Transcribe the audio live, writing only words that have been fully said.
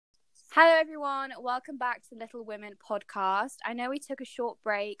Hello everyone, welcome back to the Little Women podcast. I know we took a short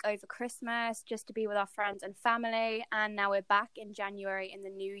break over Christmas just to be with our friends and family, and now we're back in January in the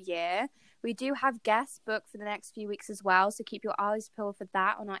new year. We do have guests booked for the next few weeks as well, so keep your eyes peeled for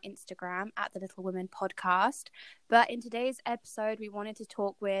that on our Instagram at the Little Women podcast. But in today's episode, we wanted to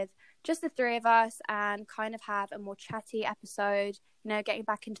talk with just the three of us and kind of have a more chatty episode, getting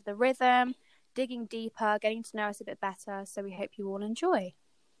back into the rhythm, digging deeper, getting to know us a bit better, so we hope you all enjoy.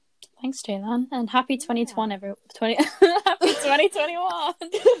 Thanks, Jaylan, and happy 2021, happy 2021.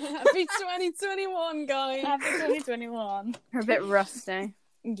 Happy 2021, guys. Happy 2021. We're a bit rusty.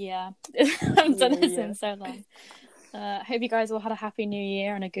 Yeah, I haven't done this in so long. Hope you guys all had a happy new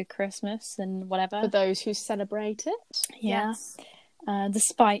year and a good Christmas and whatever. For those who celebrate it. Yeah. Yes.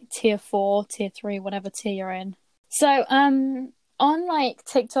 Despite tier 4, tier 3, whatever tier you're in. So, on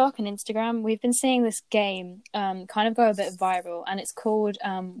TikTok and Instagram, we've been seeing this game kind of go a bit viral, and it's called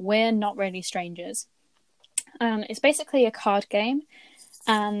We're Not Really Strangers. It's basically a card game,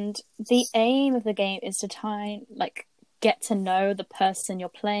 and the aim of the game is to get to know the person you're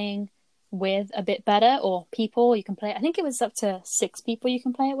playing with a bit better, or people you can play. I think it was up to 6 people you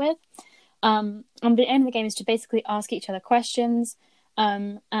can play it with. And the aim of the game is to basically ask each other questions.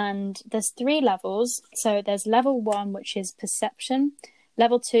 And there's 3 levels. So there's level 1, which is perception,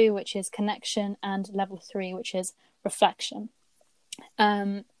 level 2, which is connection, and level 3, which is reflection.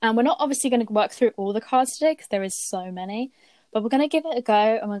 And we're not obviously going to work through all the cards today because there is so many, but we're going to give it a go,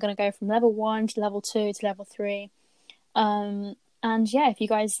 and we're going to go from level 1 to level 2 to level 3. And yeah, if you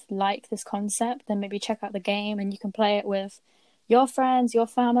guys like this concept, then maybe check out the game and you can play it with your friends, your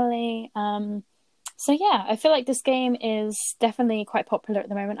family. So yeah, I feel like this game is definitely quite popular at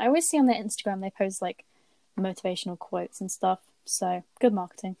the moment. I always see on their Instagram they post motivational quotes and stuff. So good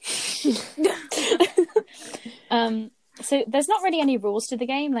marketing. So there's not really any rules to the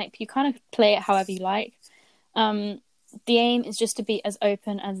game. You kind of play it however you like. The aim is just to be as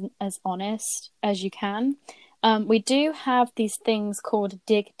open and as honest as you can. We do have these things called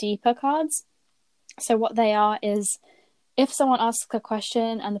Dig Deeper cards. So what they are is, if someone asks a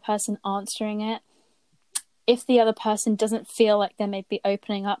question and the person answering it, if the other person doesn't feel like they may be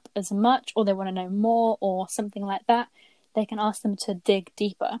opening up as much, or they want to know more or something like that, they can ask them to dig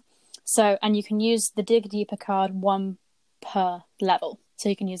deeper. So, and you can use the Dig Deeper card 1 per level. So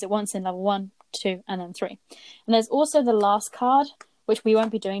you can use it once in level 1, 2, and then 3. And there's also the last card, which we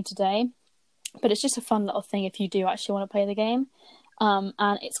won't be doing today, but it's just a fun little thing if you do actually want to play the game.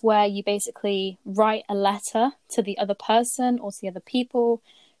 And it's where you basically write a letter to the other person or to the other people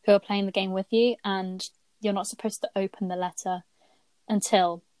who are playing the game with you, and you're not supposed to open the letter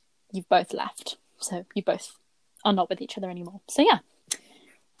until you've both left. So you both are not with each other anymore. So yeah.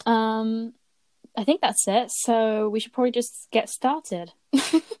 I think that's it. So we should probably just get started.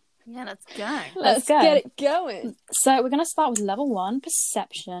 Yeah, let's go. Let's get it going. So we're going to start with level 1,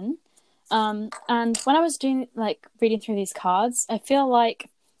 perception. And when I was doing reading through these cards, I feel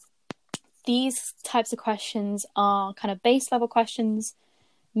like these types of questions are kind of base level questions.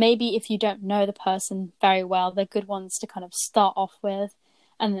 Maybe if you don't know the person very well, they're good ones to kind of start off with,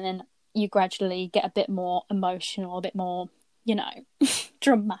 and then you gradually get a bit more emotional, a bit more,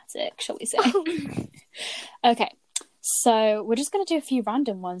 dramatic, shall we say. Okay, so we're just going to do a few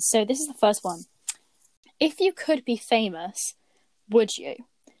random ones. So this is the first one. If you could be famous, would you?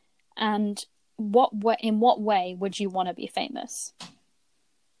 And in what way would you want to be famous?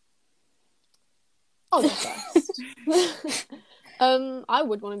 I'll go first. I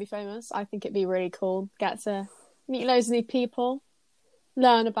would want to be famous. I think it'd be really cool. Get to meet loads of new people,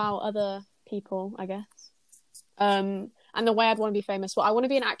 learn about other people, I guess. And the way I'd want to be famous, well, I want to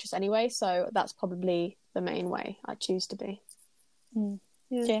be an actress anyway, so that's probably the main way I'd choose to be.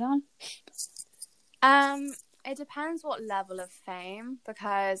 Yeah. Jaylan? It depends what level of fame,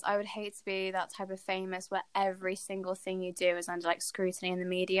 because I would hate to be that type of famous where every single thing you do is under scrutiny in the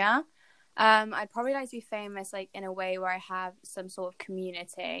media. I'd probably like to be famous in a way where I have some sort of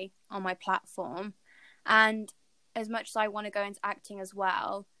community on my platform, and as much as I want to go into acting as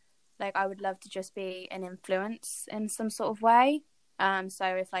well, I would love to just be an influence in some sort of way. So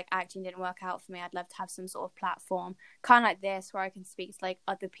if acting didn't work out for me, I'd love to have some sort of platform kind of like this where I can speak to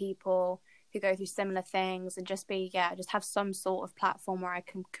other people who go through similar things, and just have some sort of platform where I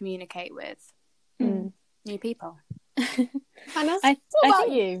can communicate with new people. Hannah, what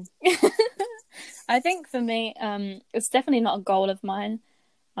about you? I think for me, it's definitely not a goal of mine.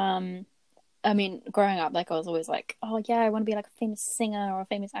 I mean, growing up, I was always oh yeah, I want to be a famous singer or a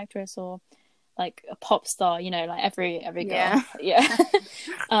famous actress or a pop star, every girl. Yeah.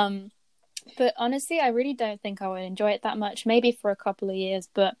 But honestly, I really don't think I would enjoy it that much. Maybe for a couple of years,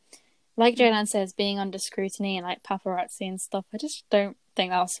 but like Joanne says, being under scrutiny and like paparazzi and stuff, I just don't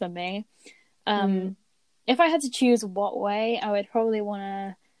think that's for me. If I had to choose what way, I would probably want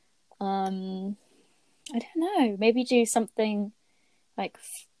to, I don't know, maybe do something like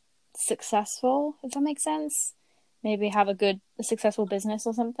successful, if that makes sense. Maybe have a successful business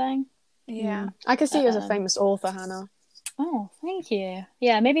or something. Yeah. I could see you as a famous author, Hannah. Oh, thank you.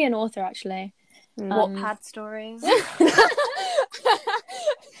 Yeah, maybe an author, actually. Wattpad stories.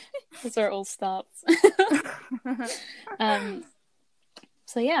 That's where it all starts.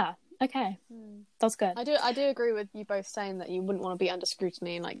 So yeah, okay, that's good. I do agree with you both saying that you wouldn't want to be under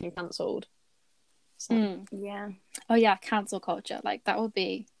scrutiny and like be cancelled. So. Yeah. Oh yeah, cancel culture, like that would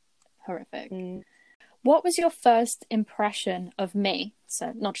be horrific. What was your first impression of me?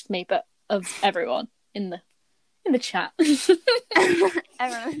 So not just me, but of everyone in the chat. Everyone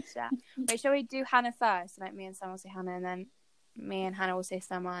in the chat. Wait, shall we do Hannah first? Like me and Sam will say Hannah, and then me and Hannah will say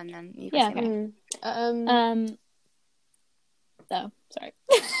Summer, and then you guys say me. No, sorry.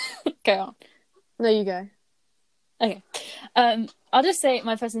 Go on. No, you go. Okay. I'll just say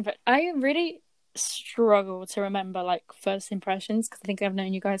my first impression. I really struggle to remember like first impressions because I think I've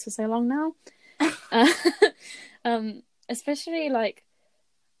known you guys for so long now. Especially like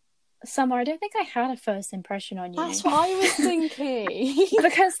Summer, I don't think I had a first impression on you. That's what I was thinking.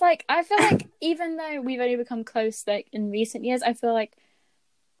 Because like I feel like even though we've only become close like in recent years, I feel like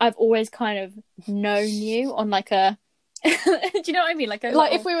I've always kind of known you on like a do you know what I mean? Like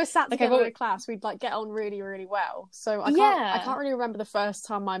if we were sat together in a class, we'd like get on really, really well. So I can't really remember the first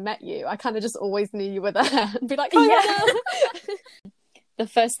time I met you. I kind of just always knew you were there and be like, oh yeah. The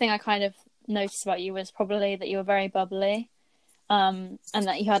first thing I kind of noticed about you was probably that you were very bubbly, and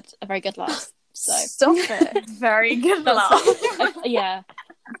that you had a very good laugh. So stop it. Very good laugh. Yeah.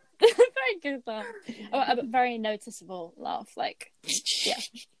 Very good laugh. A very noticeable laugh, like yeah.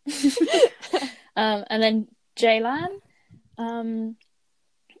 And then Jaylan,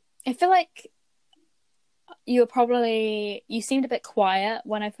 I feel like you seemed a bit quiet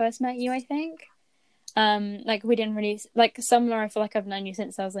when I first met you, I think. Like we didn't really like Summer, I feel like I've known you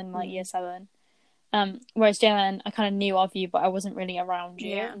since I was in like year 7. Whereas Jaylan, I kind of knew of you, but I wasn't really around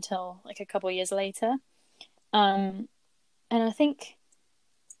you until like a couple of years later. And I think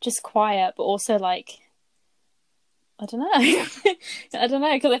just quiet, but also like I don't know,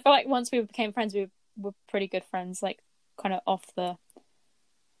 because I feel like once we became friends, we were pretty good friends, like kind of off the,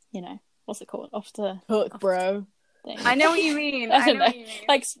 you know, what's it called, off the hook, bro. Thing. I know what you mean. I know what you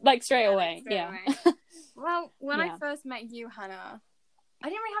mean. Like straight away. Yeah. Well, when I first met you, Hannah, I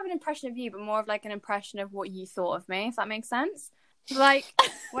didn't really have an impression of you, but more of like an impression of what you thought of me, if that makes sense. Like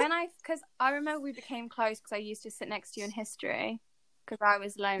because I remember we became close because I used to sit next to you in history because I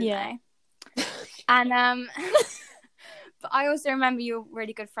was lonely. Yeah. And but I also remember you were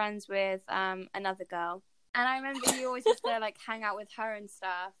really good friends with another girl. And I remember you always used to like hang out with her and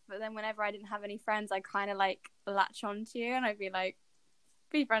stuff. But then whenever I didn't have any friends, I kind of like latch on to you and I'd be like,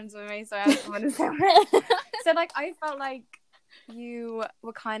 be friends with me. So I have someone to say with. So like I felt like you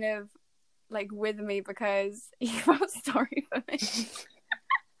were kind of like with me because you felt sorry for me.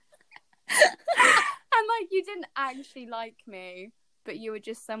 And like you didn't actually like me, but you were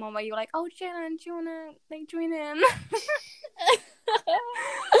just someone where you were like, oh, Jaylan, do you want to like join in?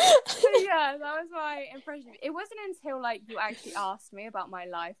 So yeah, that was my impression. It wasn't until like you actually asked me about my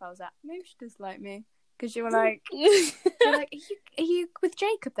life, I was like, maybe she does like me. Because you were like, are you with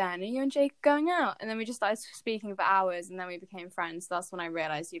Jacob then? Are you and Jacob going out? And then we just started speaking for hours and then we became friends. So that's when I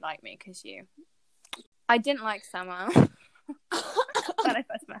realised you liked me because I didn't like Summer when I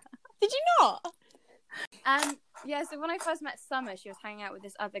first met her. Did you not? Yeah, so when I first met Summer, she was hanging out with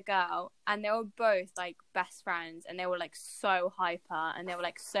this other girl and they were both like best friends and they were like so hyper and they were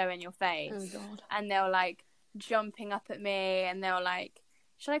like so in your face. Oh god. And they were like jumping up at me and they were like,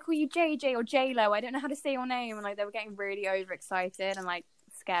 should I call you JJ or JLo? I don't know how to say your name. And like they were getting really overexcited and like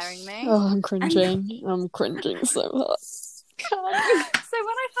scaring me. Oh, I'm cringing. I'm cringing so hard. So when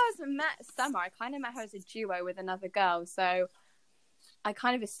I first met Summer, I kind of met her as a duo with another girl. So I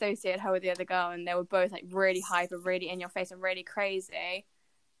kind of associated her with the other girl and they were both like really hyper, really in your face and really crazy.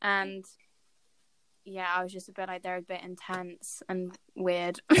 And yeah, I was just a bit like, they're a bit intense and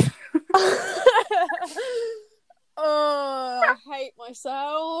weird. Oh, I hate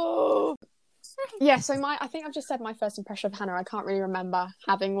myself. Yeah, so I think I've just said my first impression of Hannah. I can't really remember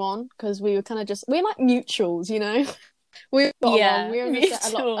having one because we were kind of we're like mutuals, you know. We were in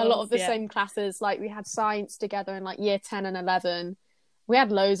a lot of the same classes. Like we had science together in like year 10 and 11. We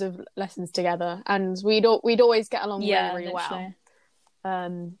had loads of lessons together, and we'd always get along really, really well.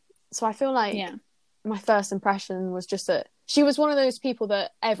 So I feel like my first impression was just that she was one of those people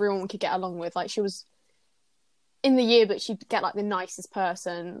that everyone could get along with. Like, she was in the year, but she'd get like the nicest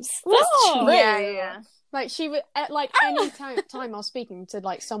person. That's true. Yeah. Like, she would, at like any time I was speaking to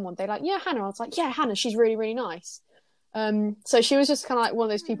like someone, they're like, yeah, Hannah. I was like, yeah, Hannah, she's really, really nice. So she was just kind of like one of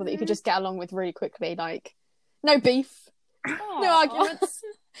those people that you could just get along with really quickly. Like, no beef, no arguments,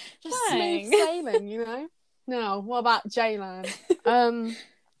 just smooth sailing, you know? No, what about Jaylan?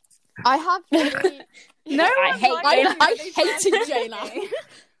 I have really... No, I hated Jaylan.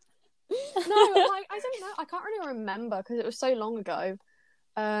 No, like, I don't know. I can't really remember because it was so long ago.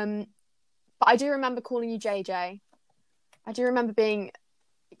 But I do remember calling you JJ. I do remember being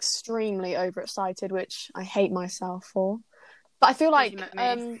extremely overexcited, which I hate myself for. But I feel like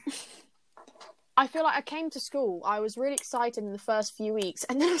I came to school, I was really excited in the first few weeks,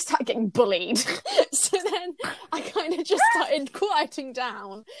 and then I started getting bullied. So then I kind of just started quieting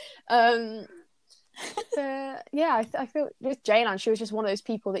down. Yeah, I feel with Jaylan, she was just one of those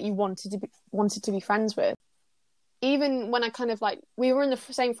people that you wanted to be friends with. Even when I kind of like, we were in the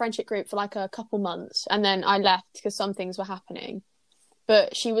same friendship group for like a couple months, and then I left because some things were happening.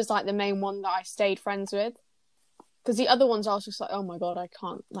 But she was like the main one that I stayed friends with. Because the other ones I was just like, oh my god, I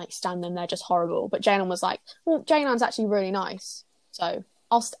can't like stand them, they're just horrible. But Jaylan was like, well, Jaylan's actually really nice, so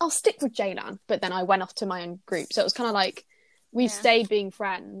I'll stick with Jaylan. But then I went off to my own group, so it was kind of like we stayed being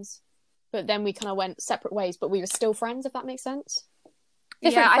friends, but then we kind of went separate ways, but we were still friends, if that makes sense.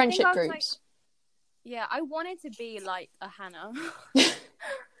 Different friendship groups. I wanted to be like a Hannah.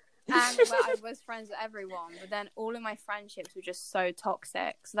 And where I was friends with everyone, but then all of my friendships were just so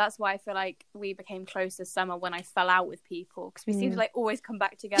toxic. So that's why I feel like we became close this summer when I fell out with people, because we seemed to like always come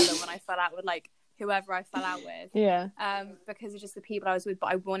back together when I fell out with like whoever I fell out with. Yeah. Because of just the people I was with,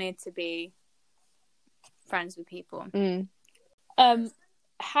 but I wanted to be friends with people.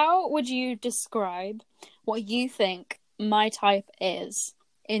 How would you describe what you think my type is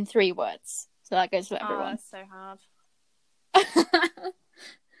in 3 words? So that goes for everyone. Oh, that's so hard.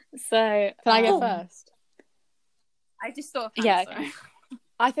 So can I go first? I just thought of Hannah, yeah.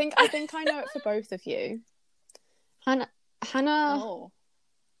 I think I know it for both of you. Hannah.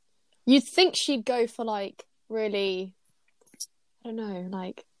 You'd think she'd go for like really, I don't know,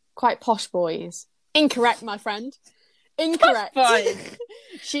 like quite posh boys. Incorrect, my friend. Incorrect.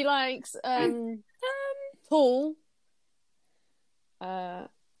 She likes tall, kind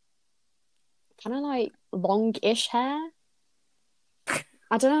of like longish hair.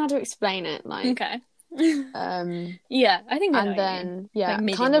 I don't know how to explain it. Like, okay. Yeah, I think. And then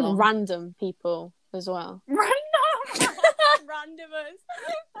like kind of random people as well. Randomers.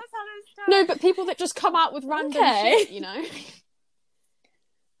 That's how it's done. No, but people that just come out with random shit, you know.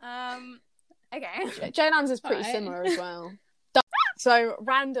 Okay. Jaylan's is pretty similar as well. So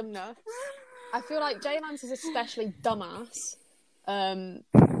randomness. I feel like Jaylan's is especially dumbass, and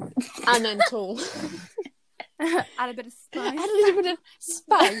then tall. Add a bit of spice. Add a little bit of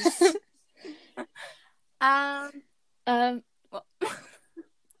spice. Well,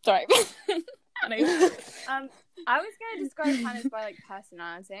 sorry. I was gonna describe Hannah's by like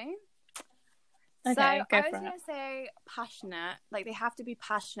personality. Okay, so I was gonna say passionate. Like they have to be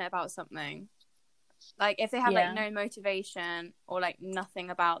passionate about something. Like if they have like no motivation or like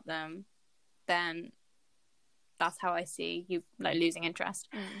nothing about them, then that's how I see you like losing interest.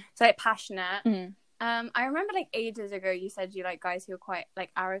 So like passionate. I remember like ages ago you said you like guys who are quite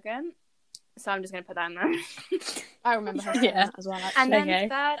like arrogant. So I'm just gonna put that in there. I remember her saying that as well. Actually. And then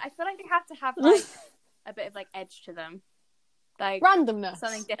third, I feel like they have to have like a bit of like edge to them, like randomness,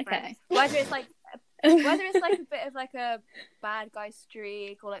 something different. Okay. Whether it's like a bit of like a bad guy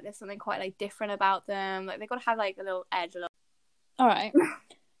streak or like there's something quite like different about them. Like they've got to have like a little edge. All right.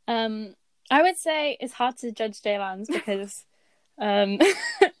 I would say it's hard to judge Jaylan's because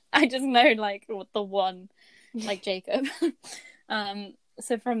I just know like the one, like Jacob.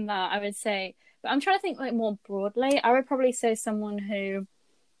 So from that, I would say, but I'm trying to think like more broadly. I would probably say someone who,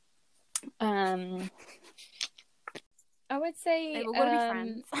 I would say, we're gonna be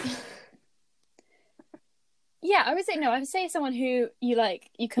friends. Yeah, I would say someone who you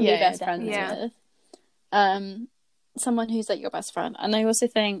like, you can be best friends with. Someone who's like your best friend, and I also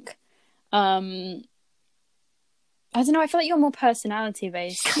think, I don't know. I feel like you're more personality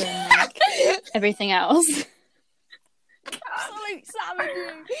based than like everything else. Absolute savage.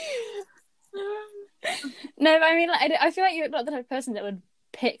 No, but I mean, like, I feel like you're not the type of person that would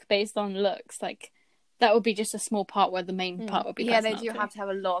pick based on looks. Like that would be just a small part where the main part would be. Yeah, they do have to have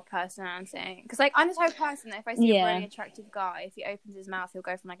a lot of personality. Because like I'm the type of person that if I see a really attractive guy, if he opens his mouth, he'll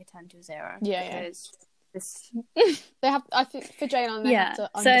go from like a 10 to a 0. Yeah, this... they have. I think for Jaylan, they have to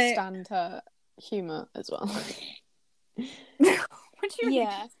understand her humour as well. What do you mean?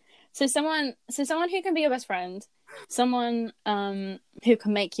 Yeah. So someone who can be your best friend, someone who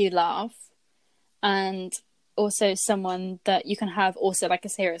can make you laugh, and also someone that you can have also like a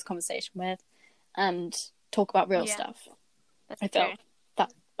serious conversation with and talk about real Yeah. stuff. That's I true. felt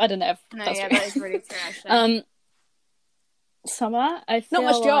that. I don't know if No, that's yeah, true. that is really true, actually. Summer, I feel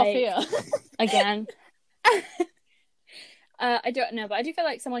Not much job like here. again. I don't know, but I do feel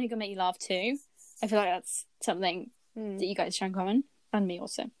like someone who can make you laugh too. I feel like that's something that you guys share in common, and me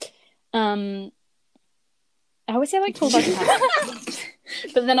also. I would say like tall, dark, and handsome,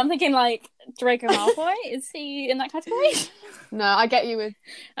 but then I'm thinking like Draco Malfoy. Is he in that category? No, I get you with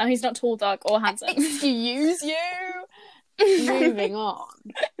He's not tall, dark, or handsome. excuse you. Moving on.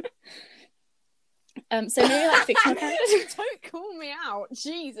 So maybe like fictional characters. Don't call me out,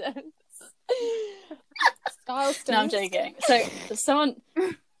 Jesus. Style No, I'm joking. So someone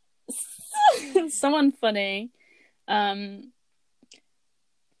funny. I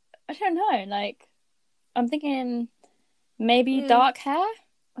don't know. Like, I'm thinking maybe dark hair.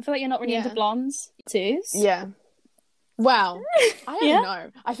 I feel like you're not really into Yeah. blondes. Tattoos. Yeah. Well, I don't Yeah?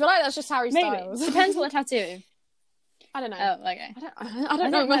 know. I feel like that's just Harry Maybe Styles. depends what tattoo. I don't know. Oh, okay. I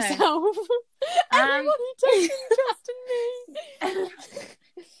don't know myself. Everybody takes interest in me.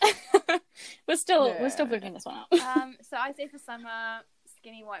 we're still Yeah. figuring this one out. So I say for summer,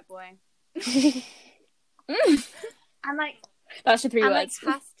 skinny white boy. And like, That's your three and words.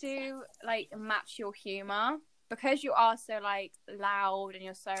 like has to like match your humor, because you are so like loud and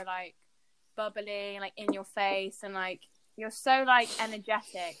you're so like bubbly and like in your face and like you're so like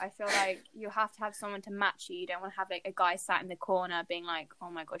energetic. I feel like you have to have someone to match you. You don't want to have like a guy sat in the corner being like,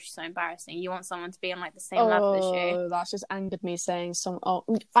 oh my gosh, she's so embarrassing. You want someone to be on like the same level as you. Oh, that's just angered me saying some. Oh,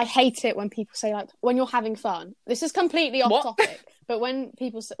 I hate it when people say like when you're having fun. This is completely off What? topic, but when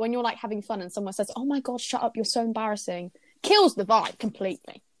when you're like having fun and someone says, "Oh my god, shut up, you're so embarrassing," kills the vibe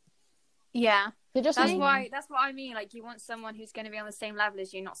completely. Yeah. They're just That's what I mean. Like, you want someone who's going to be on the same level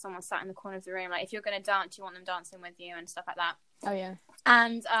as you, not someone sat in the corner of the room. Like, if you're going to dance, you want them dancing with you and stuff like that. Oh yeah.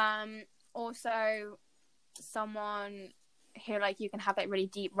 And also someone who like you can have like really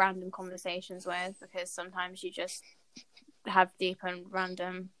deep random conversations with, because sometimes you just have deep and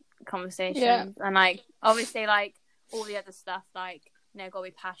random conversations. Yeah. And like obviously like all the other stuff, like, you know, gotta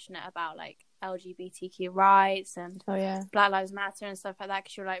be passionate about like LGBTQ rights and Oh yeah. Black Lives Matter and stuff like that,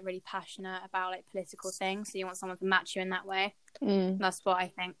 because you're like really passionate about like political things, so you want someone to match you in that way. That's what I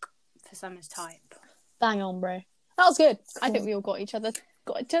think for Summer's type. Bang on, bro. That was good. Cool. I think we all got each other to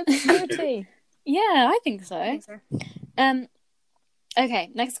a T. Yeah, I think so. I think so.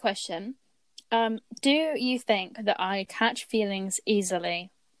 Okay, next question. Do you think that I catch feelings easily?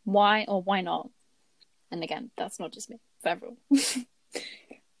 Why or why not? And again, that's not just me, for everyone.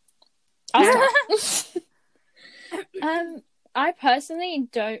 I personally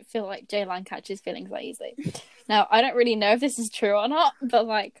don't feel like Jaylan catches feelings that easily. Now, I don't really know if this is true or not, but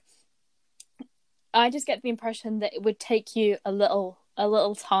like, I just get the impression that it would take you a little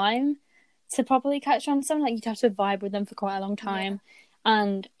time to properly catch on to someone. Like, you'd have to vibe with them for quite a long time. Yeah.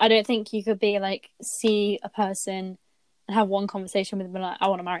 And I don't think you could be like, see a person and have one conversation with them and like, I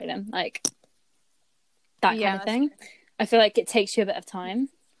want to marry them. Like, that kind of thing. True. I feel like it takes you a bit of time,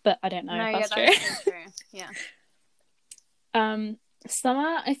 but I don't know if that's true. That's true. Yeah.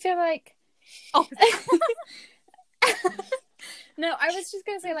 Summer, I feel like... Oh. No, I was just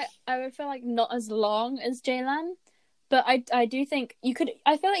gonna say, like, I would feel like not as long as Jaylan, but I do think you could.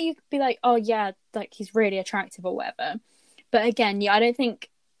 I feel like you could be like, oh yeah, like he's really attractive or whatever. But again, yeah, I don't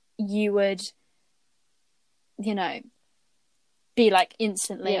think you would, you know, be like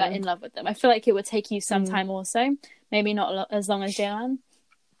instantly like in love with them. I feel like it would take you some time also. Maybe not as long as Jaylan,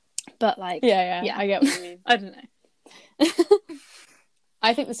 but like yeah, I get what you mean. I don't know.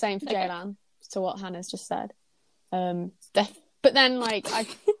 I think the same for Jaylan to what Hannah's just said. But then, like,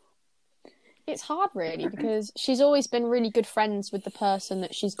 it's hard, really, because she's always been really good friends with the person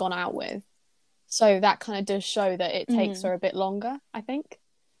that she's gone out with. So that kind of does show that it takes her a bit longer, I think.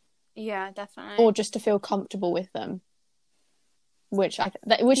 Yeah, definitely. Or just to feel comfortable with them, which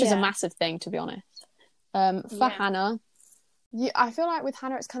is a massive thing, to be honest. For Hannah, I feel like with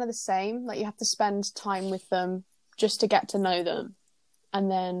Hannah it's kind of the same. Like, you have to spend time with them just to get to know them,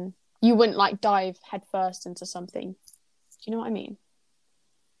 and then you wouldn't like dive headfirst into something. Do you know what I mean?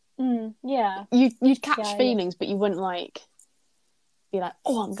 Yeah. You'd catch feelings, but you wouldn't like be like,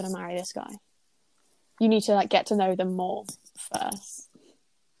 oh, I'm gonna marry this guy. You need to like get to know them more first.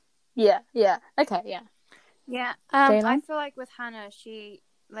 Yeah. Okay, yeah. Yeah. I feel like with Hannah, she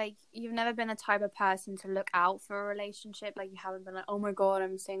like, you've never been the type of person to look out for a relationship. Like, you haven't been like, oh my god,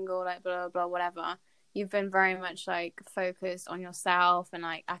 I'm single, like blah blah blah, whatever. you've been very much like focused on yourself and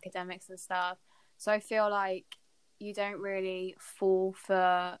like academics and stuff. So I feel like you don't really fall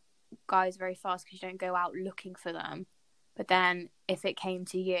for guys very fast because you don't go out looking for them. But then if it came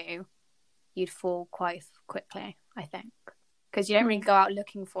to you, you'd fall quite quickly, I think, because you don't really go out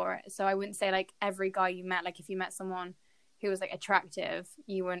looking for it. So I wouldn't say like every guy you met, like if you met someone who was like attractive,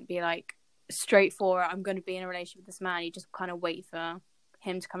 you wouldn't be like straightforward, I'm going to be in a relationship with this man. You just kind of wait for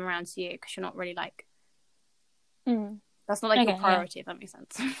him to come around to you because you're not really like that's not like your priority, if that makes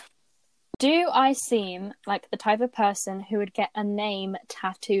sense. Do I seem like the type of person who would get a name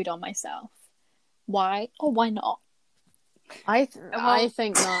tattooed on myself? Why or why not? I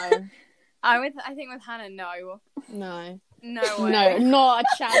think no. I think with Hannah, no way. No, not a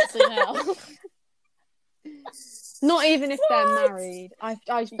chance in hell. Not even if they're married.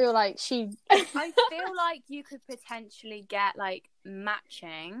 I feel like I feel like you could potentially get like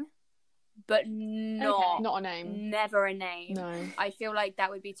matching, but not a name. Never a name. No. I feel like that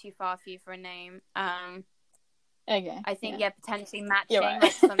would be too far for you for a name. Okay. I think potentially matching, right.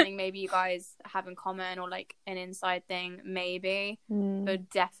 like something maybe you guys have in common or like an inside thing, maybe,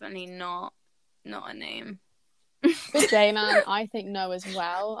 but definitely not a name. With J-Man, I think no as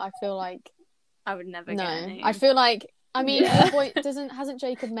well. I feel like I would never get a name. I feel like, I mean, the boy hasn't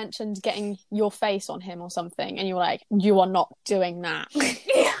Jacob mentioned getting your face on him or something, and you were like, you are not doing that.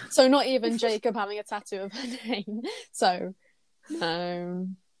 Yeah. So not even Jacob having a tattoo of her name. So no.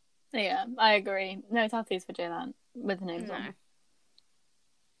 Yeah, I agree. No tattoos for J-Man with the names on.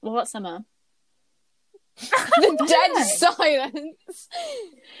 Well, what's Summer? The dead silence.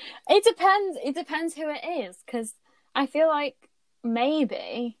 It depends who it is, because I feel like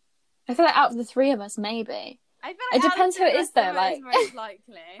out of the three of us, maybe. I feel like it depends who it is, though. Like, most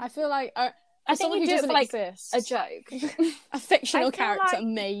likely. I feel like I think someone you who do it doesn't for, like, exist, a joke, a fictional character,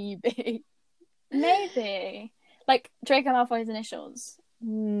 like... maybe. Like Draco Malfoy's initials.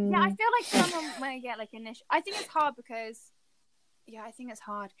 Yeah, I feel like someone might get like initial. I think it's hard because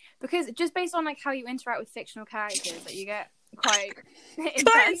just based on like how you interact with fictional characters, that you get quite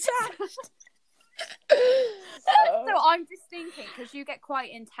intense. So I'm just thinking, because you get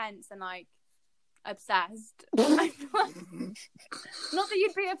quite intense and like obsessed. Not that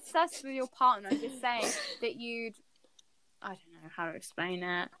you'd be obsessed with your partner, I'm just saying that I don't know how to explain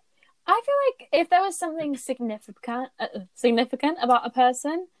it. I feel like if there was something significant about a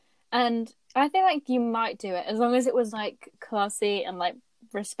person, and I feel like you might do it as long as it was like classy and like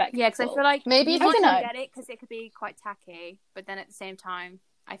respectful. Yeah, because I feel like maybe you if you might get it because it could be quite tacky, but then at the same time,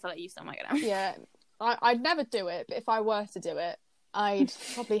 I feel like you still might get it. Yeah, I'd never do it, but if I were to do it, I'd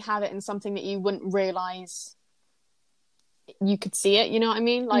probably have it in something that you wouldn't realise you could see it, you know what I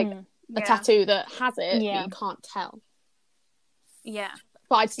mean? Like a tattoo that has it, but you can't tell. Yeah.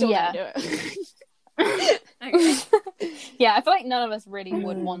 But I'd still never do it. Okay. Yeah, I feel like none of us really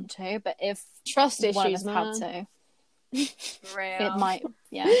would want to, but if trust one issues, of us had to, Real. it might,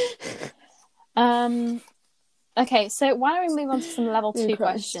 Okay, so why don't we move on to some level 2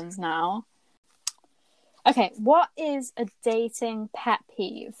 questions now? Okay, what is a dating pet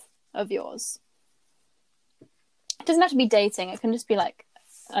peeve of yours? It doesn't have to be dating, it can just be like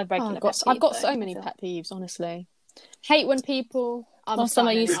a regular pet peeve. I've got so many pet peeves, honestly. Hate when people...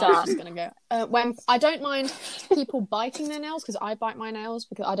 Summer, you start. I'm just gonna go. When I don't mind people biting their nails, because I bite my nails,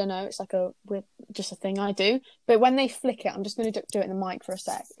 because I don't know, it's like just a thing I do. But when they flick it, I'm just gonna do it in the mic for a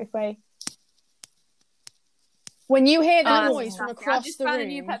sec. When you hear that noise from across the room, a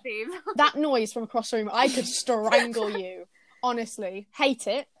new pet peeve. That noise from across the room, I could strangle you. Honestly, hate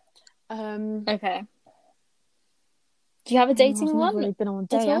it. Okay. Do you have a dating one? I've really been on a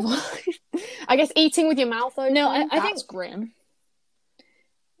date, have I? I guess eating with your mouth open. No, I think that's grim.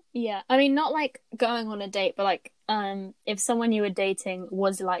 Yeah, I mean, not like going on a date, but like if someone you were dating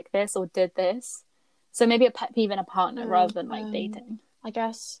was like this or did this. So maybe a pet peeve in a partner rather than like dating. I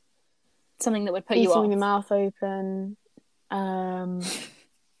guess something that would put you off. Eating with your mouth open.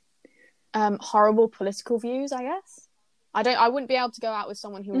 Horrible political views, I guess. I wouldn't be able to go out with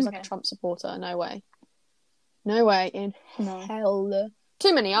someone who was like a Trump supporter. No way. No way in hell.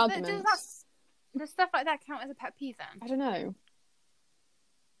 Too many arguments. Does stuff like that count as a pet peeve then? I don't know.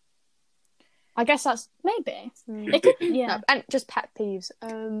 I guess that's maybe. It could, yeah. No, and just pet peeves.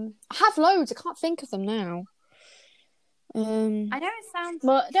 I have loads. I can't think of them now. I know it sounds.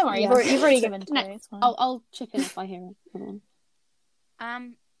 Well, don't worry. Yeah. You've already given two. It's fine. I'll chip in if I hear it. Hold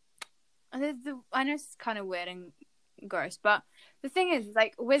on. I know it's kind of weird and gross, but the thing is,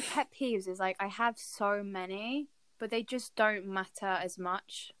 like with pet peeves, is like I have so many, but they just don't matter as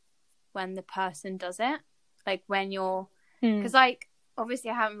much when the person does it. Like when you're, because like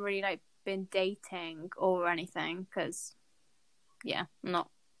obviously I haven't really like been dating or anything because, yeah, I'm not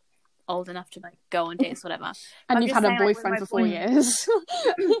old enough to like go on dates, whatever. And you've had a boyfriend for 4 years.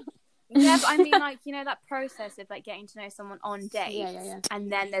 Yeah, but I mean, like, you know, that process of like getting to know someone on dates, Yeah.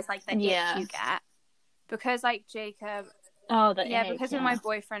 and then there's like the ick you get because like Jacob. Oh, because with my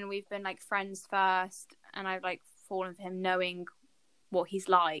boyfriend, we've been like friends first, and I've like fallen for him, knowing what he's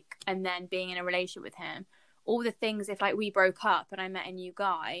like, and then being in a relationship with him. All the things, if like we broke up and I met a new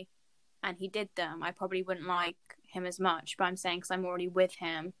guy, and he did them, I probably wouldn't like him as much. But I'm saying because I'm already with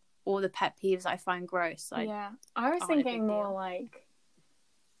him, all the pet peeves I find gross. Like, I was thinking more like,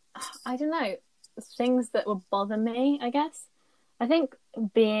 I don't know, things that would bother me, I guess. I think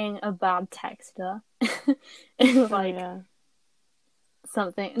being a bad texter is like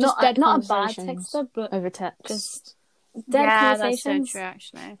something, just not a bad texter, but over text. Just dead conversations. That's so true,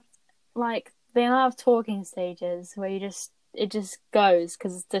 actually. Like the amount of talking stages where it just goes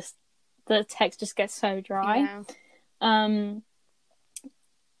because the text just gets so dry.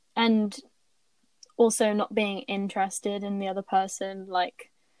 And also not being interested in the other person, like,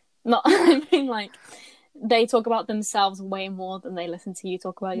 not, I mean, like, they talk about themselves way more than they listen to you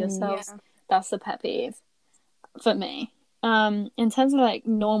talk about yourselves. Yeah. That's the pet peeve for me. In terms of like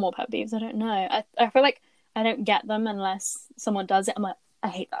normal pet peeves, I don't know. I feel like I don't get them unless someone does it. I'm like, I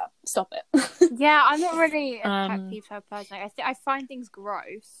hate that. Stop it. Yeah, I'm not really a pet peeve type person. I find things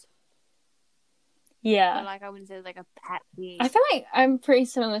gross. Yeah. But like I wouldn't say it's like a pet peeve. I feel like I'm pretty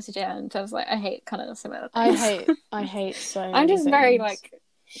similar to Jen in terms of like I hate kind of similar things. I hate so many I'm just things. very like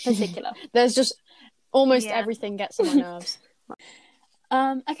particular. There's just almost everything gets on my nerves.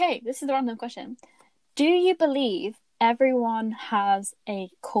 Okay, this is the random question. Do you believe everyone has a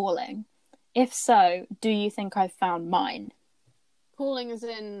calling? If so, do you think I've found mine? Calling as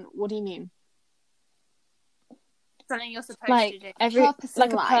in, what do you mean? Something you're supposed like to do. Purpose like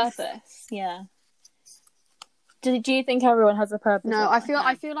in a life. purpose. Yeah. Do you think everyone has a purpose? No, I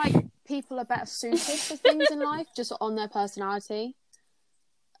feel like people are better suited for things in life just on their personality.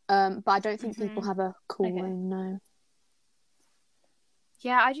 But I don't think people have a calling. Okay. No.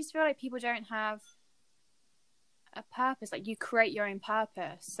 Yeah, I just feel like people don't have a purpose. Like, you create your own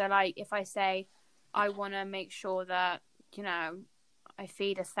purpose. So like if I say I want to make sure that, you know, I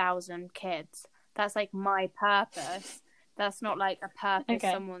feed 1,000 kids, that's like my purpose. That's not like a purpose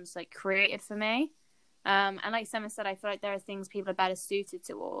someone's like created for me. And like Summer said, I feel like there are things people are better suited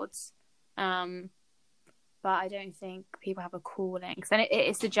towards. But I don't think people have a calling. Because then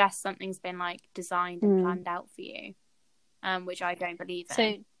it suggests something's been like designed and planned out for you, which I don't believe in.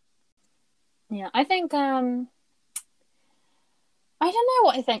 So, yeah, I think I don't know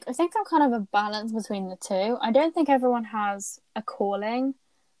what I think. I think I'm kind of a balance between the two. I don't think everyone has a calling.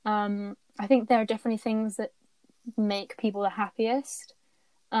 I think there are definitely things that make people the happiest.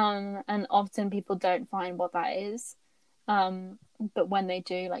 And often people don't find what that is. But when they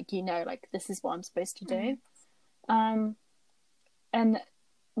do, like, you know, like, this is what I'm supposed to do. And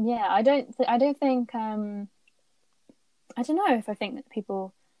yeah, I don't think, I don't know if I think that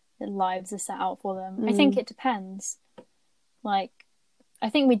people, their lives are set out for them. I think it depends. Like, I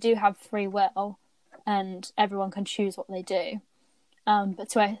think we do have free will and everyone can choose what they do. But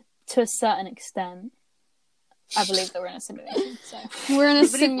to a certain extent, I believe that we're in a simulation. So we're in a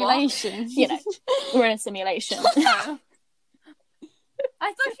simulation. You know, we're in a simulation. I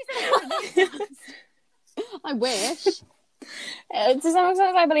thought she said I wish. To some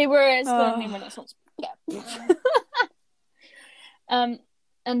extent, I believe we're still in the Renaissance. Yeah.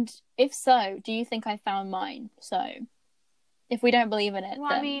 And if so, do you think I found mine? So, if we don't believe in it, well,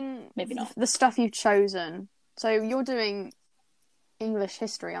 then I mean, maybe not. The stuff you've chosen. So you're doing English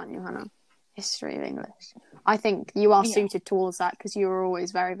history, aren't you, Hannah? History of English. I think you are suited towards that because you were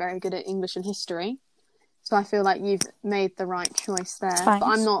always very, very good at English and history. So I feel like you've made the right choice there. Thanks. But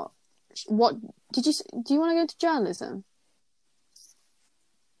I'm not. What do you want to go into journalism?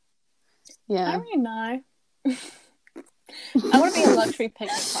 Yeah. I don't really know. I want to be a luxury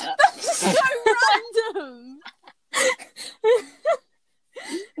picnic planner. So random.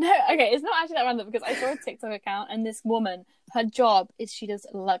 No, okay, it's not actually that random because I saw a TikTok account and this woman, her job is she does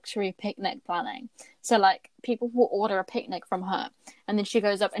luxury picnic planning. So like people will order a picnic from her and then she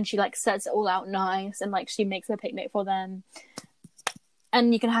goes up and she like sets it all out nice and like she makes a picnic for them.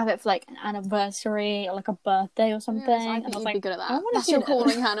 And you can have it for like an anniversary or like a birthday or something. Yes, I and think I was you'd like, be good at I that. wanna That's do your that.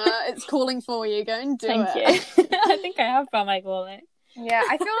 calling, Hannah. It's calling for you. Go and do it. Thank you. I think I have found my calling. Yeah,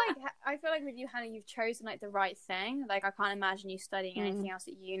 I feel like with you, Hannah, you've chosen like the right thing. Like I can't imagine you studying anything else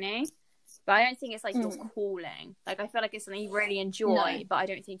at uni. But I don't think it's like your calling. Like I feel like it's something you really enjoy, but I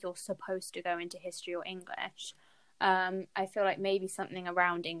don't think you're supposed to go into history or English. I feel like maybe something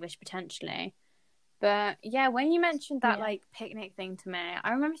around English potentially. But yeah, when you mentioned that like picnic thing to me,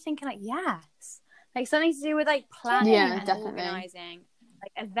 I remember thinking like, yes, like something to do with like planning and organising,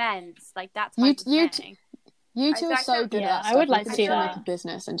 like events, like that type of thing. You two are so good at that stuff. I would like to do make that. a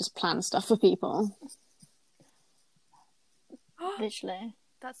business and just plan stuff for people. That's Literally.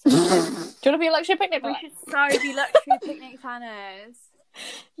 so Do you want to be a luxury picnic? we should so be luxury picnic planners.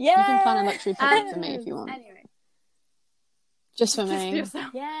 Yeah. You can plan a luxury picnic for me if you want. Anyway, just for me.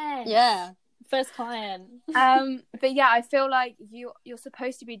 Yeah. Yeah. First client. But yeah, I feel like you're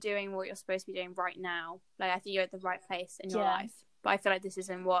supposed to be doing what you're supposed to be doing right now. Like I think you're at the right place in your life. But I feel like this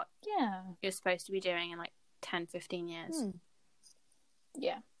isn't what you're supposed to be doing in like 10, 15 years.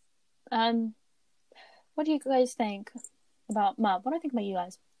 Yeah. What do you guys think about What do I think about you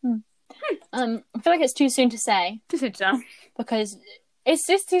guys? I feel like it's too soon to say. Because it's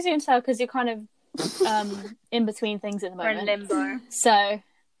just too soon to tell because you're kind of in between things at the moment. We're in limbo. So,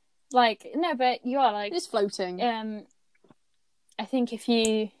 like, no, but you are like just floating. I think if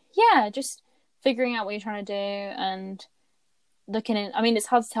you just figuring out what you're trying to do and looking in. I mean, it's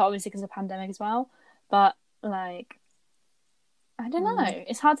hard to tell obviously because of the pandemic as well, but like, I don't know.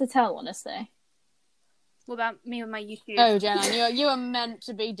 It's hard to tell honestly. What about me with my YouTube? Oh, Jenna, you are meant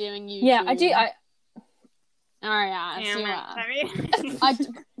to be doing YouTube. Yeah, I do. I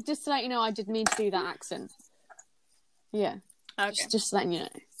just to let you know, I did mean to do that accent. Yeah. Okay. Just letting you know.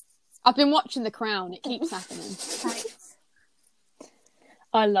 I've been watching The Crown. It keeps happening. Thanks.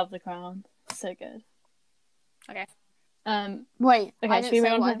 I love The Crown. So good. Okay. Wait. Okay. Should we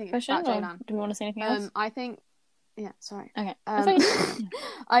move on to the question? Or do we want to say anything else? I think. Yeah. Sorry. Okay.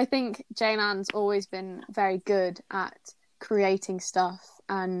 I think Jaynan's always been very good at creating stuff,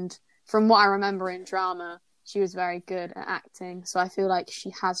 and from what I remember in drama, she was very good at acting. So I feel like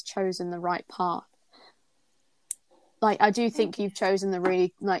she has chosen the right path. Like I do think you've chosen the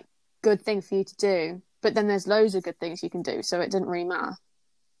really like good thing for you to do, but then there's loads of good things you can do, so it didn't really matter.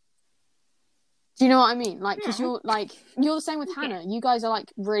 Do you know what I mean? Like, because you're the same with Hannah. You guys are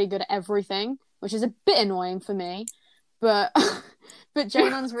like really good at everything, which is a bit annoying for me, but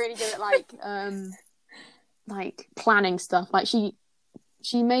Jaynan's really good at like planning stuff. Like she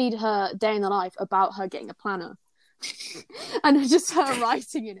made her day in the life about her getting a planner, and just her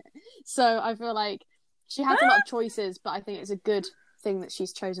writing in it. So I feel like she has a lot of choices, but I think it's a good thing that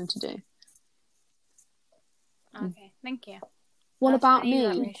she's chosen to do. Okay, thank you. What about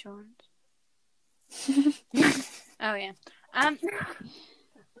me? Oh yeah.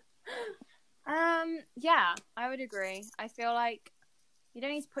 Yeah, I would agree. I feel like you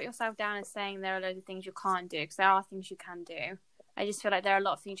don't need to put yourself down as saying there are loads of things you can't do, because there are things you can do. I just feel like there are a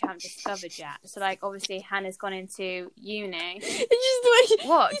lot of things you haven't discovered yet. So, like, obviously, Hannah's gone into uni. It's just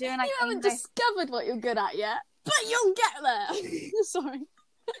what? Doing like you haven't discovered what you're good at yet, but you'll get there. Sorry.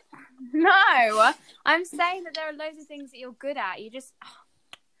 No, I'm saying that there are loads of things that you're good at. You just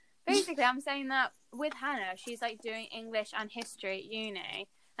basically, I'm saying that with Hannah, she's like doing English and history at uni,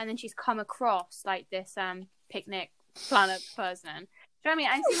 and then she's come across like this picnic planner person. Do you know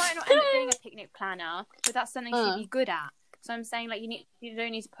what I mean? And she might not end up being a picnic planner, but that's something she'd be good at. So I'm saying, like, you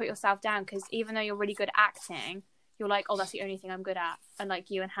don't need to put yourself down, because even though you're really good at acting, you're like, oh, that's the only thing I'm good at. And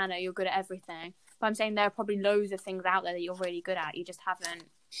like you and Hannah, you're good at everything. But I'm saying there are probably loads of things out there that you're really good at. You just haven't,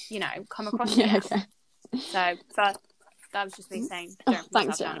 come across it. Okay. So first, that was just me saying, don't put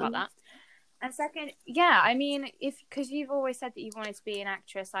yourself down about that. And second, I mean, because you've always said that you wanted to be an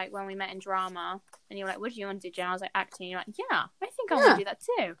actress, like when we met in drama, and you were like, what do you want to do, Jen? I was like, acting. And you're like, yeah, I think I want to do that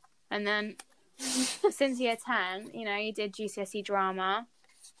too. And then since year 10, you did GCSE drama,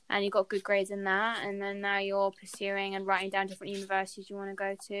 and you got good grades in that, and then now you're pursuing and writing down different universities you want to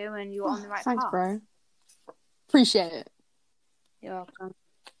go to, and you're on the right path. Thanks, bro. Appreciate it. You're welcome.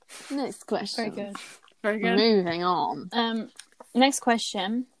 Next question. Very good. Very good. Moving on. Next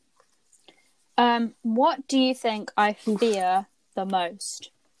question. What do you think I fear the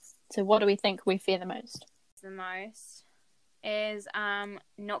most? So what do we think we fear the most? The most is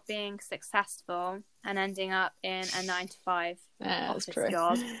not being successful and ending up in a 9-to-5 office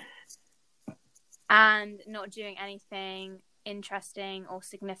job, and not doing anything interesting or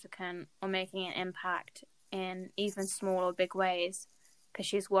significant or making an impact in even small or big ways, because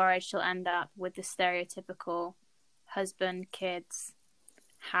she's worried she'll end up with the stereotypical husband, kids,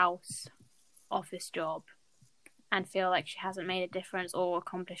 house, office job, and feel like she hasn't made a difference or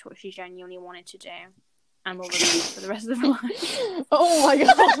accomplished what she genuinely wanted to do, and will regret it for the rest of her life. Oh my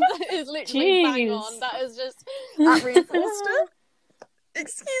god, that is literally bang on. That is just at Reed Forster.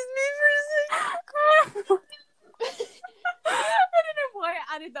 Excuse me for a second. I don't know why I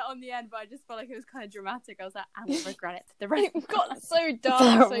added that on the end, but I just felt like it was kind of dramatic. I was like, I will regret it for the rest. It got so For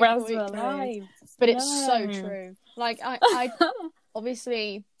dark the so rest of our quickly. lives. But it's so No. true. Like, I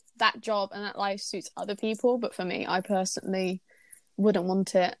obviously, that job and that life suits other people, but for me, I personally wouldn't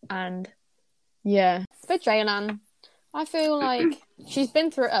want it. And yeah. For Jaylan, I feel like she's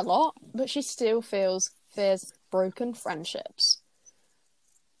been through it a lot, but she still fears broken friendships.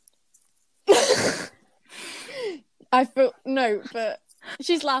 I feel no, but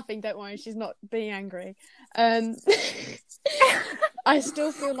she's laughing. Don't worry, she's not being angry. I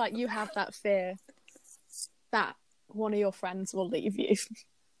still feel like you have that fear that one of your friends will leave you.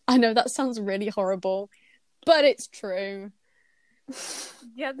 I know that sounds really horrible, but it's true.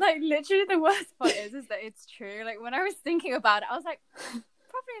 Yeah, like literally the worst part is that it's true. Like when I was thinking about it, I was like,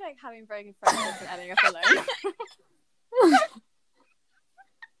 probably like having broken friendships and ending up alone.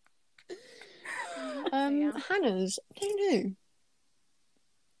 Yeah. Hannah's, I don't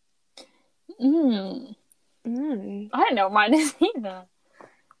Mm. know. I don't know what mine is either.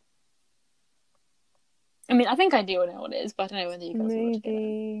 I mean, I think I do know what it is, but I don't know whether you guys will watch it.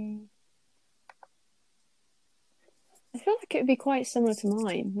 Maybe. I feel like it would be quite similar to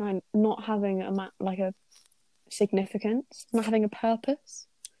mine. Like not having a significance, not having a purpose.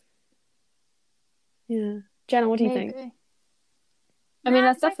 Yeah, Jenna, what do you think? Maybe. I mean,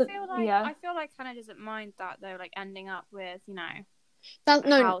 that's definitely I feel like Hannah doesn't mind that though, like ending up with, you know. That's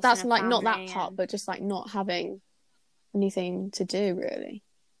and a like not that family part, and- but just like not having anything to do really.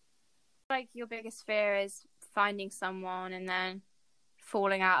 Like your biggest fear is finding someone and then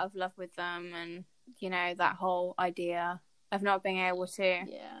falling out of love with them, and you know that whole idea of not being able to,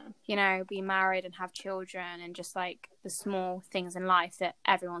 Yeah. you know, be married and have children, and just like the small things in life that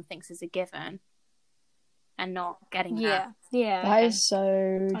everyone thinks is a given, and not getting that. Yeah. That okay. is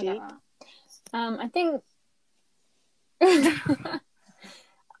so I get deep. that. I think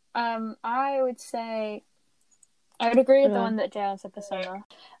I would say I would agree with the one that Jalen said for Summer.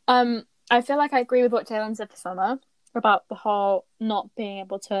 I feel like I agree with what Jalen said for Summer about the whole not being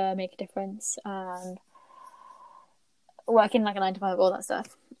able to make a difference and working like a 9 to 5, all that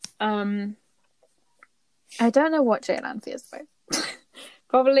stuff. I don't know what Jalen feels about.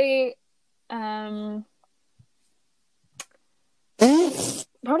 Probably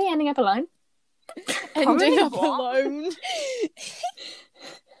probably ending up alone. Ending up what? alone.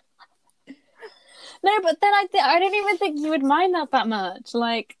 No, but then I don't even think you would mind that much.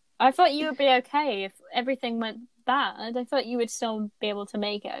 Like, I thought you would be okay if everything went bad. I thought you would still be able to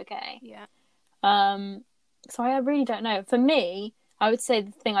make it okay. Yeah. So I really don't know. For me, I would say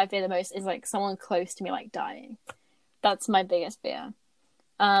the thing I fear the most is like someone close to me like dying. That's my biggest fear.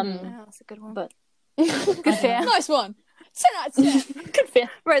 Yeah, that's a good one. But Good fear. Nice one. 10 out of 10. good fear.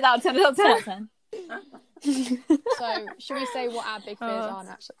 Wrote that 10 out of 10 out 10. of 10. So, should we say what our big fears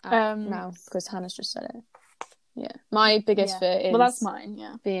are now? Because Hannah's just said it. Yeah. My biggest fear is... Well, that's mine,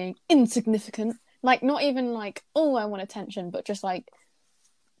 yeah. being insignificant. Like, not even like, oh, I want attention, but just like,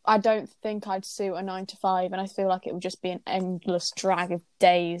 I don't think I'd suit a 9 to 5, and I feel like it would just be an endless drag of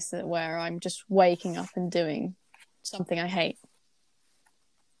days where I'm just waking up and doing something I hate.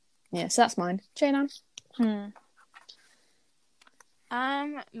 Yeah, so that's mine. Jane Ann?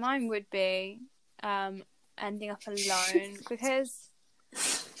 Mine would be ending up alone because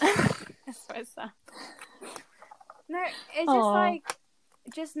that's so sad. No, it's just like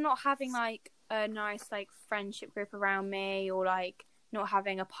just not having like a nice like friendship group around me, or like not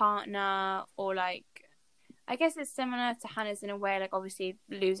having a partner, or like I guess it's similar to Hannah's in a way, like obviously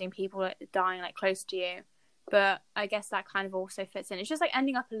losing people, like dying like close to you. But I guess that kind of also fits in. It's just like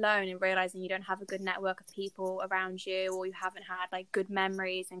ending up alone and realizing you don't have a good network of people around you, or you haven't had like good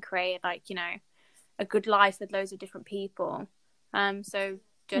memories and created like, you know, a good life with loads of different people. So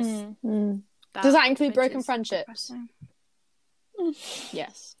just Does that include broken friendships?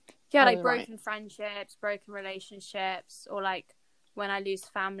 Yes. Yeah, Oh, like broken friendships, broken relationships, or like when I lose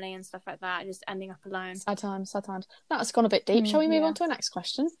family and stuff like that, just ending up alone. Sad times. That's gone a bit deep. Shall we move on to our next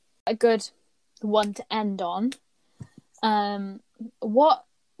question? A good one to end on. What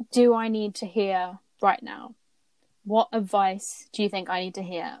do I need to hear right now? What advice do you think I need to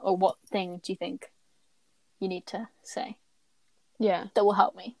hear, or what thing do you think you need to say? Yeah, that will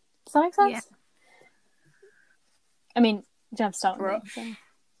help me. Does that make sense? Yeah. I mean, you don't have to start with me.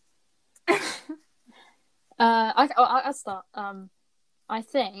 So. I'll start. I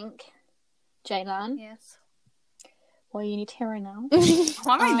think, Jaylan. Yes. What you need to hear right now?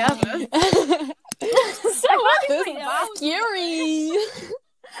 Why am I nervous? Scary.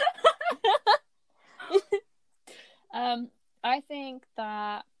 I think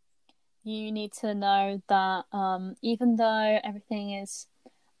that you need to know that even though everything is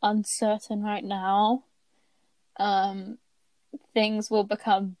uncertain right now, things will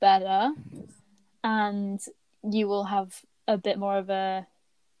become better, and you will have a bit more of a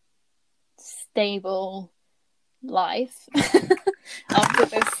stable life after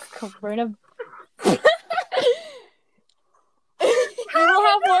this corona. You will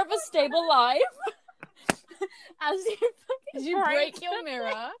have more of a stable life as you Did you break your mirror? I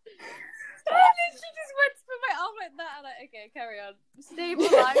literally just went to put my arm like that and okay, carry on. Stable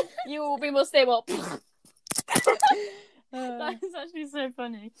life. You will be more stable. That is actually so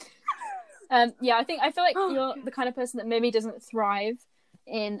funny. Yeah, I feel like you're the kind of person that maybe doesn't thrive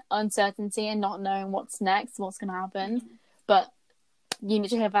in uncertainty and not knowing what's next, what's going to happen. But you need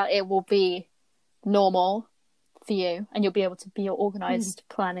to hear that it will be normal for you, and you'll be able to be your organized,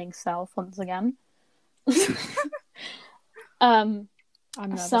 planning self once again.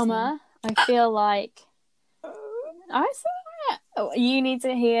 Summer, I feel like you need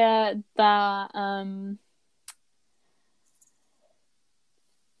to hear that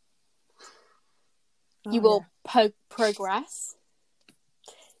you will progress.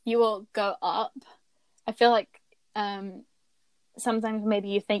 You will go up. I feel like sometimes maybe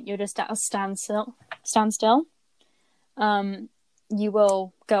you think you're just at a standstill. You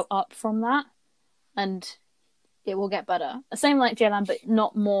will go up from that, and it will get better. Same like Jaylan, but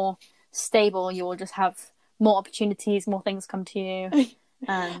not more stable. You will just have more opportunities, more things come to you.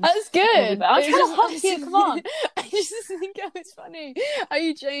 And that's good. I'm trying to help you. Come on. I just think it's funny how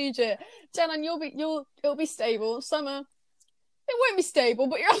you change it. Jaylan, it'll be stable. Summer, it won't be stable,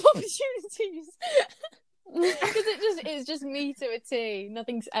 but you'll have opportunities. Because it's just me to a T.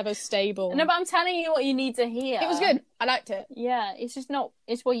 Nothing's ever stable. No, but I'm telling you what you need to hear. It was good. I liked it. Yeah, it's just not.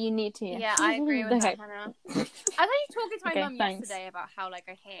 It's what you need to hear. Yeah, I agree with that, Hannah. I was actually talking to my mum yesterday about how I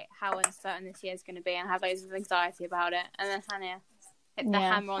hate how uncertain this year is going to be and have loads of anxiety about it. And then Hannah hit the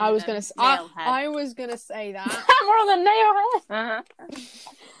hammer on the nail head. I was gonna say that. Hammer on the nail head.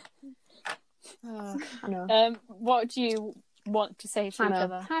 Hannah. What do you want to say to each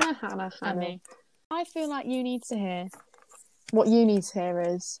other? Hannah. I feel like you need to hear. What you need to hear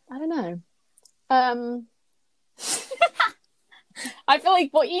is, I don't know. I feel like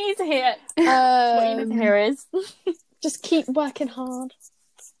what you need to hear. Is just keep working hard.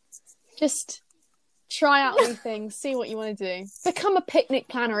 Just try out new things. See what you want to do. Become a picnic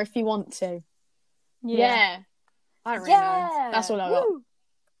planner if you want to. Yeah. I don't really know. That's all I got.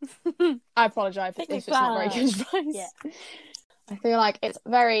 I apologise if it's not very good advice. Yeah. I feel like it's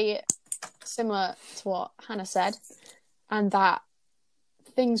very similar to what Hannah said, and that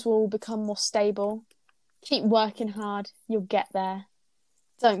things will become more stable. Keep working hard, you'll get there.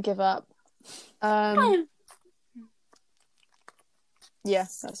 Don't give up. Yeah,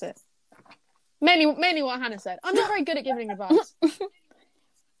 that's it. Mainly what Hannah said. I'm not very good at giving advice.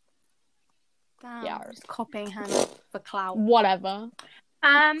 Damn, yeah, just copying Hannah for clout. Whatever.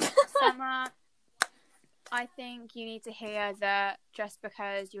 Summer, I think you need to hear that just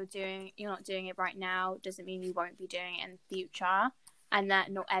because you're not doing it right now doesn't mean you won't be doing it in the future, and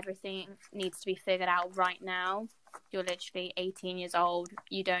that not everything needs to be figured out right now. You're literally 18 years old.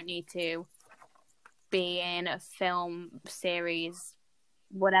 You don't need to be in a film series,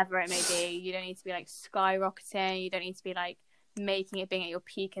 whatever it may be. You don't need to be skyrocketing. You don't need to be making it, being at your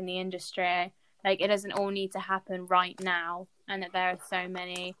peak in the industry. It doesn't all need to happen right now, and that there are so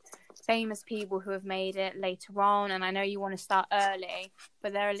many famous people who have made it later on. And I know you want to start early,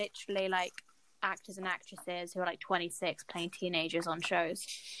 but there are literally actors and actresses who are 26 playing teenagers on shows.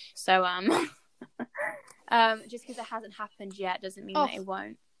 So just because it hasn't happened yet doesn't mean that it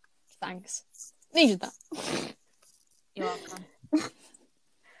won't. Thanks. Needed that. You're welcome.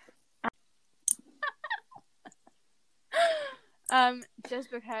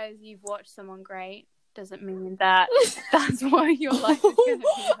 Just because you've watched someone great doesn't mean that that's why your life is going to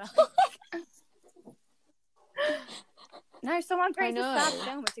be like. No, someone praised a sad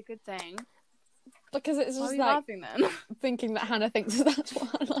film. It's a good thing. Because it's just laughing then? Thinking that Hannah thinks that's what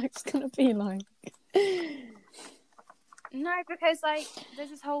her life's going to be like. No, because there's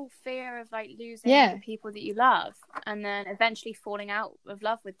this whole fear of losing the people that you love, and then eventually falling out of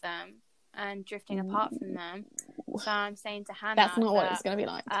love with them and drifting apart from them. So I'm saying to Hannah, that's not what it's going to be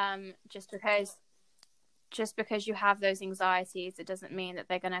like. Just because you have those anxieties, it doesn't mean that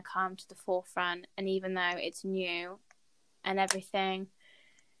they're going to come to the forefront. And even though it's new and everything,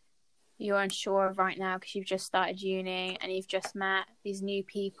 you're unsure of right now because you've just started uni and you've just met these new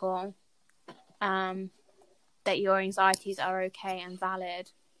people, that your anxieties are okay and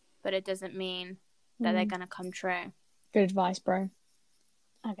valid, but it doesn't mean that they're going to come true. Good advice, bro.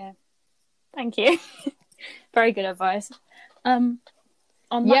 Okay. Thank you. Very good advice.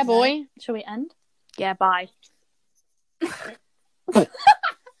 on Yeah, that boy. note, shall we end? Yeah, bye.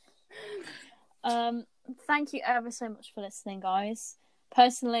 Thank you ever so much for listening, guys.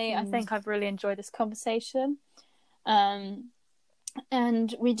 Personally, I think I've really enjoyed this conversation.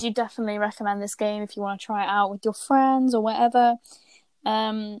 And we do definitely recommend this game if you want to try it out with your friends or whatever.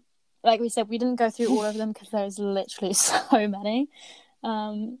 Like we said, we didn't go through all of them because there's literally so many.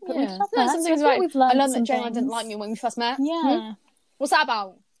 But we've done that. Some So things I think like we've learned I learned some that Jenna things. didn't like me when we first met. Yeah. What's that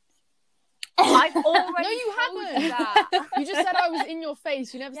about? I've already No, you told haven't. you that. You just said I was in your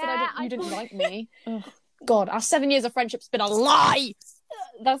face. You never said Yeah, you didn't told like me. Ugh. God, our 7 years of friendship's been a lie.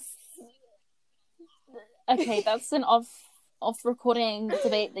 That's okay. That's an off recording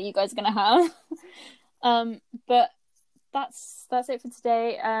debate that you guys are gonna have. But that's it for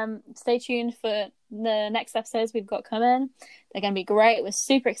today. Stay tuned for the next episodes we've got coming. They're gonna be great. We're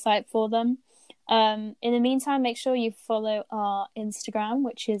super excited for them. In the meantime, make sure you follow our Instagram,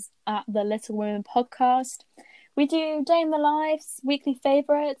 which is at the Little Women Podcast. We do day in the lives, weekly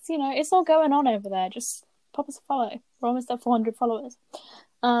favorites. You know, it's all going on over there. Just pop us a follow. We're almost at 400 followers.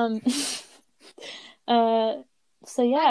 So yeah.